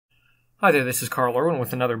Hi there, this is Carl Irwin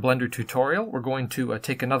with another Blender tutorial. We're going to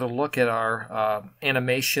take another look at our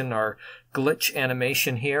animation, our glitch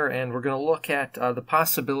animation here, and we're going to look at the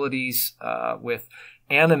possibilities with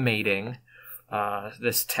animating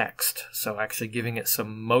this text. So actually giving it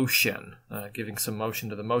some motion, giving some motion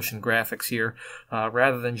to the motion graphics here,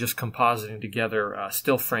 rather than just compositing together a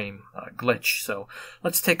still frame glitch. So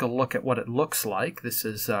let's take a look at what it looks like. This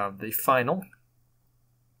is the final.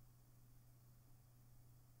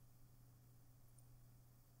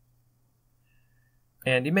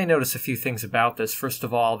 And you may notice a few things about this. First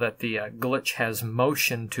of all, that the glitch has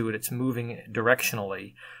motion to it. It's moving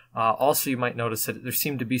directionally. Also, you might notice that there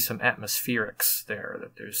seem to be some atmospherics there,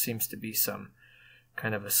 that there seems to be some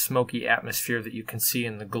kind of a smoky atmosphere that you can see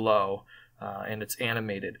in the glow, and it's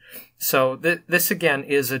animated. So this, again,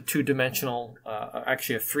 is a two-dimensional,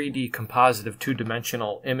 actually a 3D composite of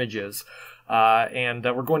two-dimensional images. And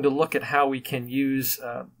we're going to look at how we can use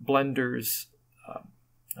Blender's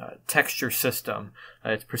texture system,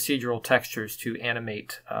 its procedural textures, to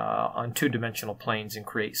animate on two-dimensional planes and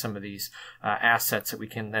create some of these assets that we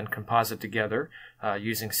can then composite together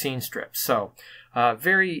using scene strips. So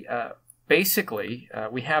very basically,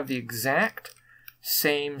 we have the exact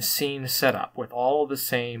same scene setup with all the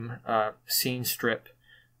same scene strip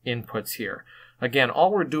inputs here. Again, all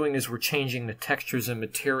we're doing is we're changing the textures and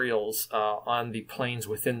materials on the planes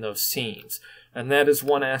within those scenes. And that is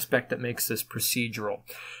one aspect that makes this procedural.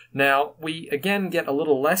 Now, we again get a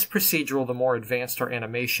little less procedural the more advanced our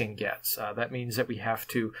animation gets. That means that we have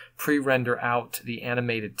to pre-render out the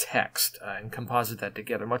animated text and composite that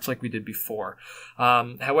together, much like we did before.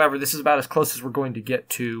 However, this is about as close as we're going to get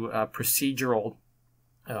to procedural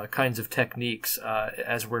kinds of techniques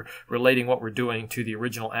as we're relating what we're doing to the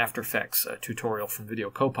original After Effects tutorial from Video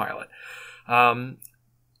Copilot.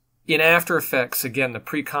 In After Effects, again, the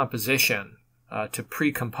pre-composition to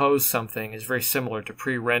pre-compose something is very similar to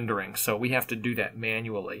pre-rendering, so we have to do that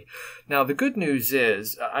manually. Now, the good news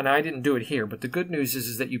is, and I didn't do it here, but the good news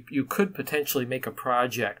is that you could potentially make a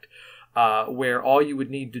project where all you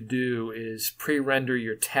would need to do is pre-render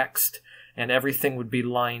your text and everything would be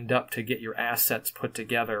lined up to get your assets put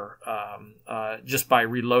together just by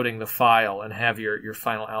reloading the file and have your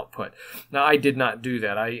final output. Now, I did not do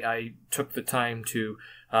that. I took the time to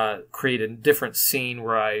create a different scene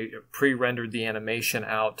where I pre-rendered the animation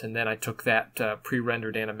out, and then I took that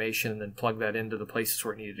pre-rendered animation and then plugged that into the places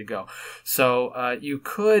where it needed to go. So you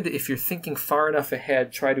could, if you're thinking far enough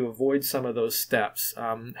ahead, try to avoid some of those steps.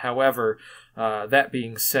 However, that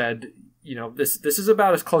being said, you know, this is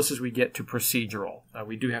about as close as we get to procedural.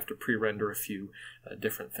 We do have to pre-render a few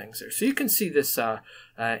different things there. So you can see this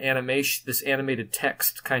animation, this animated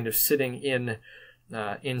text kind of sitting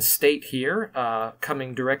in state here,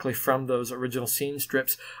 coming directly from those original scene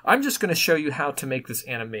strips. I'm just going to show you how to make this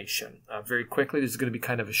animation very quickly. This is going to be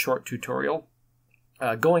kind of a short tutorial.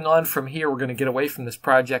 Going on from here, we're going to get away from this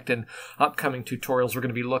project. In upcoming tutorials, we're going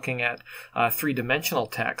to be looking at three-dimensional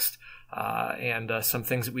text. And some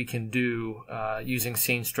things that we can do using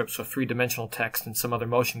scene strips with three-dimensional text and some other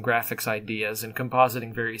motion graphics ideas, and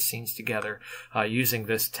compositing various scenes together using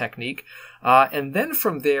this technique. And then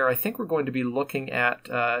from there, I think we're going to be looking at,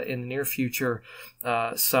 in the near future,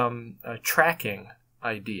 some tracking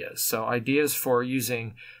ideas. So ideas for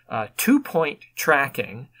using two-point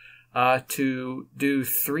tracking to do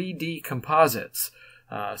 3D composites.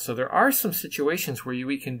 So there are some situations where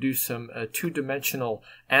we can do some two-dimensional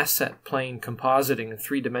asset plane compositing in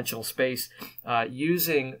three-dimensional space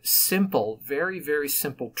using simple, very, very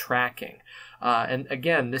simple tracking. And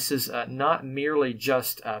again, this is not merely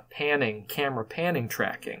just camera panning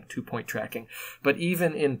tracking, two-point tracking, but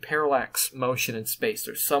even in parallax motion in space.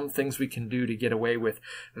 There's some things we can do to get away with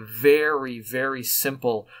very, very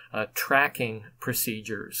simple tracking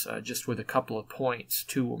procedures, just with a couple of points,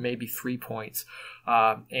 2 or maybe 3 points,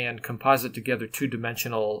 and composite together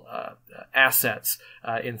two-dimensional assets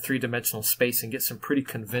in three-dimensional space and get some pretty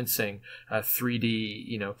convincing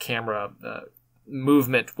 3D, camera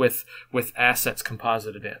movement with assets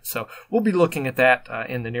composited in. So we'll be looking at that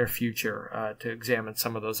in the near future to examine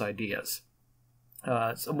some of those ideas.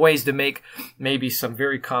 Some ways to make maybe some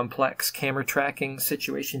very complex camera tracking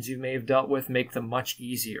situations you may have dealt with, make them much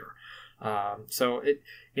easier. So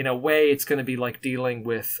in a way, it's going to be like dealing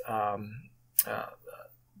with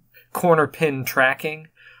corner pin tracking,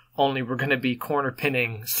 only we're going to be corner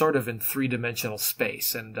pinning sort of in three-dimensional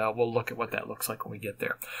space, and we'll look at what that looks like when we get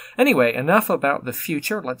there. Anyway, enough about the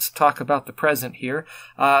future. Let's talk about the present here.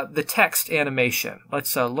 The text animation.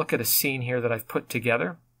 Let's look at a scene here that I've put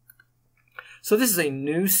together. So this is a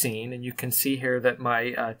new scene, and you can see here that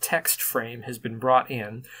my text frame has been brought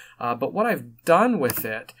in. But what I've done with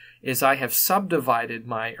it is I have subdivided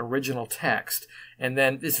my original text, and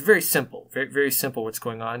then it's very simple, very simple what's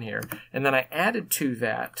going on here. And then I added to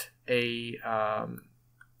that a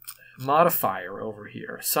modifier over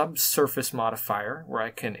here, subsurface modifier, where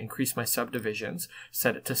I can increase my subdivisions,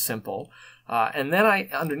 set it to simple. And then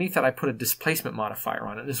underneath that I put a displacement modifier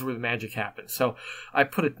on it. This is where the magic happens. So I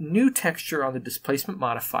put a new texture on the displacement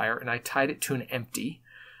modifier, and I tied it to an empty.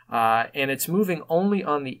 And it's moving only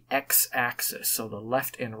on the x-axis, so the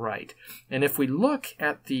left and right. And if we look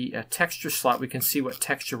at the texture slot, we can see what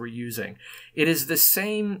texture we're using. It is the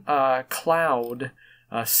same cloud,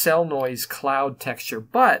 cell noise cloud texture,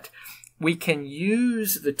 but we can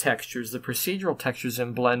use the textures, the procedural textures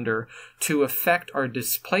in Blender, to affect our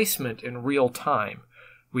displacement in real time.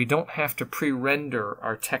 We don't have to pre-render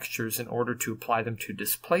our textures in order to apply them to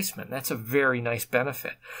displacement. That's a very nice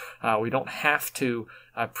benefit. We don't have to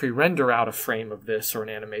pre-render out a frame of this or an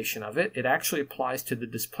animation of it. It actually applies to the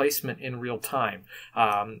displacement in real time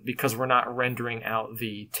because we're not rendering out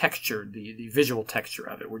the texture, the visual texture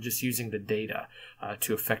of it. We're just using the data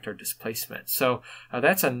to affect our displacement. So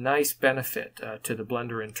that's a nice benefit to the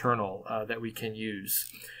Blender internal that we can use.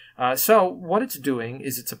 So what it's doing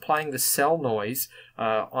is it's applying the cell noise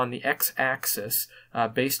on the x-axis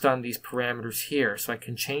based on these parameters here. So I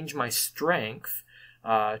can change my strength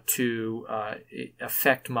to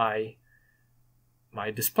affect my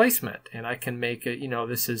displacement, and I can make it,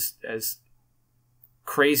 this is as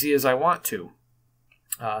crazy as I want to.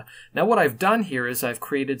 Now what I've done here is I've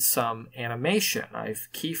created some animation. I've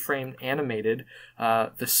keyframe animated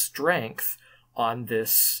the strength on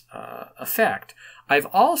this effect. I've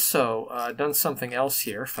also done something else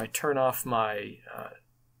here. If I turn off my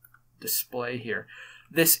display here,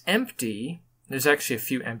 this empty, there's actually a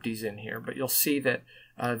few empties in here, but you'll see that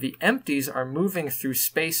the empties are moving through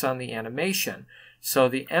space on the animation. So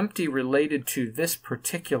the empty related to this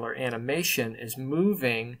particular animation is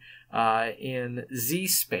moving in Z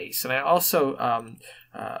space. And I also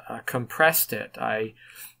compressed it. I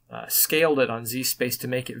scaled it on Z space to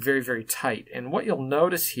make it very, very tight. And what you'll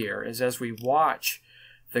notice here is as we watch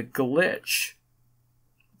the glitch,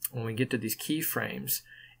 when we get to these keyframes,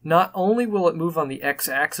 not only will it move on the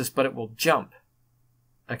x-axis, but it will jump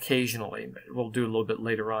occasionally. We'll do a little bit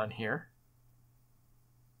later on here.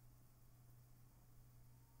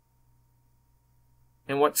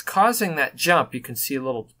 And what's causing that jump, you can see a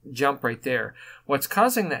little jump right there. What's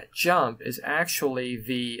causing that jump is actually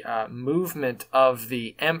the movement of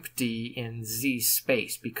the empty in Z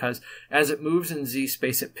space, because as it moves in Z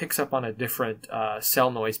space, it picks up on a different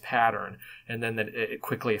cell noise pattern, and then it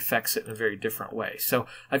quickly affects it in a very different way. So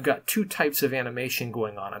I've got two types of animation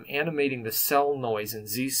going on. I'm animating the cell noise in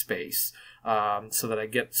Z space so that I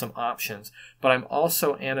get some options, but I'm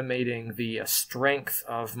also animating the strength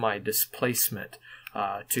of my displacement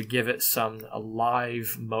to give it some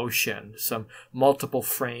live motion, some multiple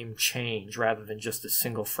frame change rather than just a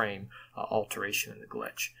single frame alteration in the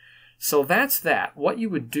glitch. So that's that. What you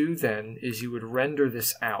would do then is you would render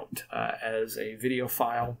this out as a video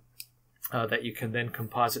file that you can then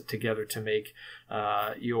composite together to make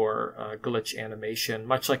your glitch animation,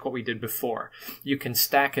 much like what we did before. You can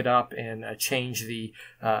stack it up and change the,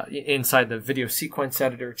 inside the video sequence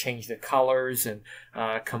editor, change the colors and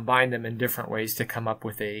combine them in different ways to come up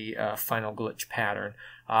with a final glitch pattern.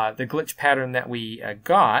 The glitch pattern that we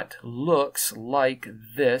got looks like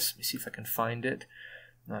this. Let me see if I can find it.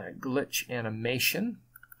 Glitch animation.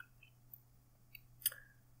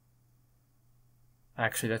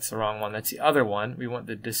 Actually, that's the wrong one. That's the other one. We want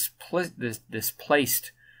the displaced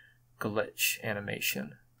glitch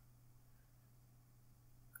animation.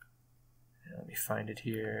 Let me find it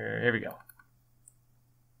here. Here we go.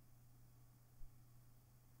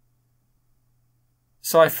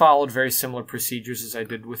 So I followed very similar procedures as I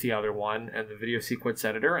did with the other one and the video sequence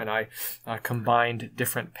editor, and I combined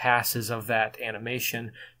different passes of that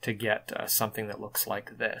animation to get something that looks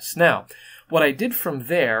like this. Now, what I did from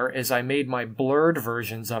there is I made my blurred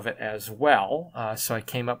versions of it as well, so I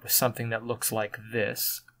came up with something that looks like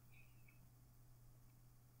this.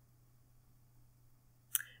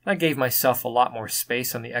 I gave myself a lot more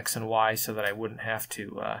space on the X and Y so that I wouldn't have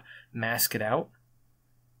to mask it out.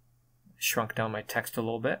 Shrunk down my text a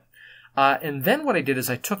little bit. And then what I did is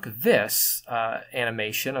I took this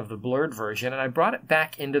animation of the blurred version and I brought it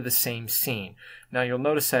back into the same scene. Now you'll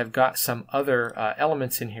notice I've got some other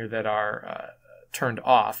elements in here that are turned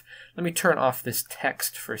off. Let me turn off this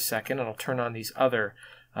text for a second and I'll turn on these other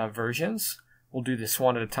versions. We'll do this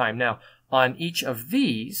one at a time. Now on each of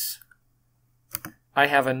these, I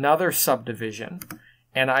have another subdivision,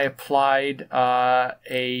 and I applied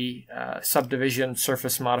a subdivision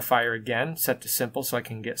surface modifier again, set to simple so I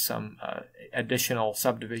can get some additional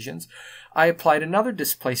subdivisions. I applied another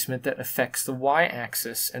displacement that affects the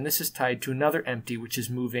y-axis, and this is tied to another empty which is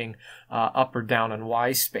moving up or down on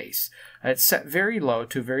y space. It's set very low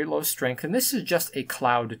to very low strength, and this is just a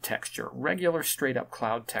cloud texture, regular straight up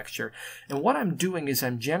cloud texture. And what I'm doing is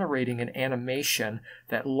I'm generating an animation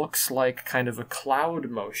that looks like kind of a cloud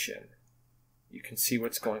motion. You can see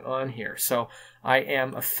what's going on here. So I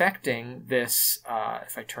am affecting this,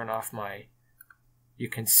 if I turn off my, you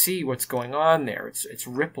can see what's going on there. It's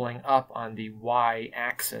rippling up on the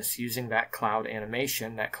y-axis using that cloud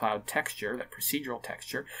animation, that cloud texture, that procedural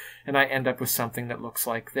texture, and I end up with something that looks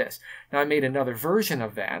like this. Now I made another version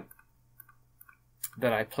of that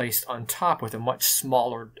I placed on top with a much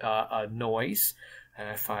smaller noise.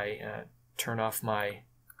 If I turn off my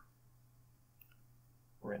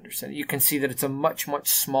render center, you can see that it's a much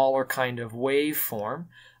smaller kind of waveform,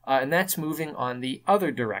 and that's moving on the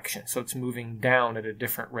other direction, so it's moving down at a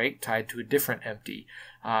different rate tied to a different empty,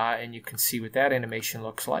 and you can see what that animation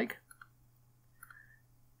looks like.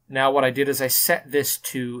 Now what I did is I set this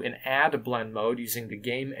to an add blend mode using the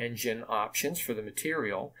game engine options for the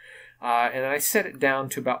material, and I set it down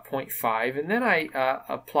to about 0.5, and then I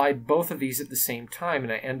applied both of these at the same time,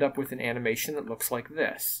 and I end up with an animation that looks like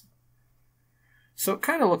this. So it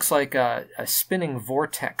kind of looks like a spinning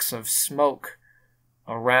vortex of smoke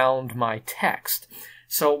around my text.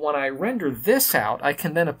 So when I render this out, I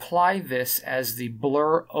can then apply this as the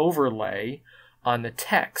blur overlay on the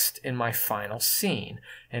text in my final scene.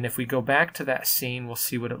 And if we go back to that scene, we'll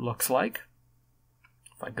see what it looks like.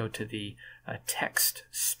 If I go to the text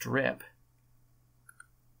strip,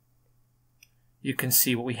 you can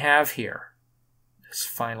see what we have here, this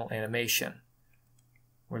final animation.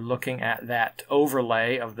 We're looking at that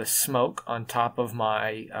overlay of the smoke on top of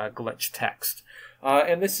my glitch text.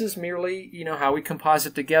 And this is merely, how we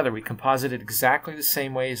composite together. We composite it exactly the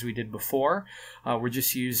same way as we did before. We're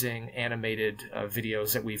just using animated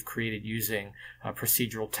videos that we've created using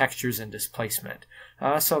procedural textures and displacement.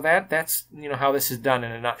 So that's how this is done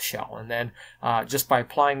in a nutshell. And then just by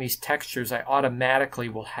applying these textures, I automatically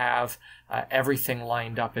will have everything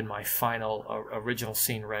lined up in my final original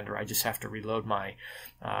scene render. I just have to reload my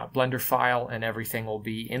Blender file, and everything will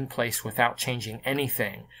be in place without changing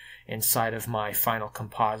anything inside of my final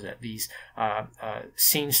composite. These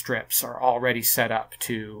scene strips are already set up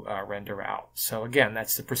to render out. So again,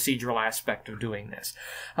 that's the procedural aspect of doing this.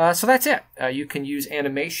 So that's it. You can use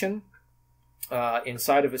animation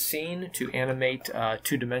inside of a scene to animate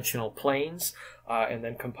two-dimensional planes, and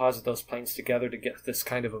then composite those planes together to get this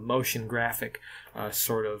kind of a motion graphic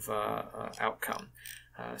sort of outcome.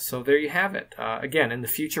 So there you have it. Again, in the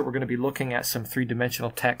future, we're going to be looking at some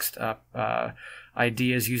three-dimensional text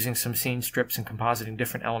ideas using some scene strips and compositing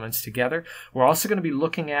different elements together. We're also going to be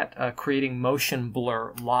looking at creating motion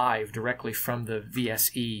blur live directly from the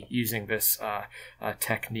VSE using this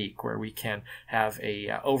technique, where we can have a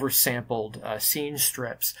oversampled scene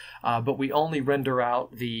strips, but we only render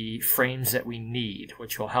out the frames that we need,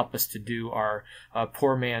 which will help us to do our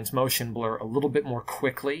poor man's motion blur a little bit more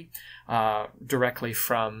quickly directly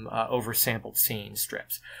from oversampled scene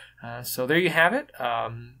strips. So there you have it.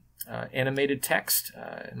 Animated text,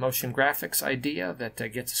 motion graphics idea that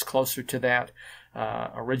gets us closer to that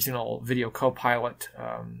original video Copilot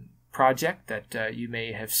project that you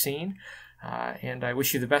may have seen. And I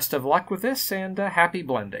wish you the best of luck with this, and happy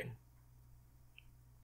blending.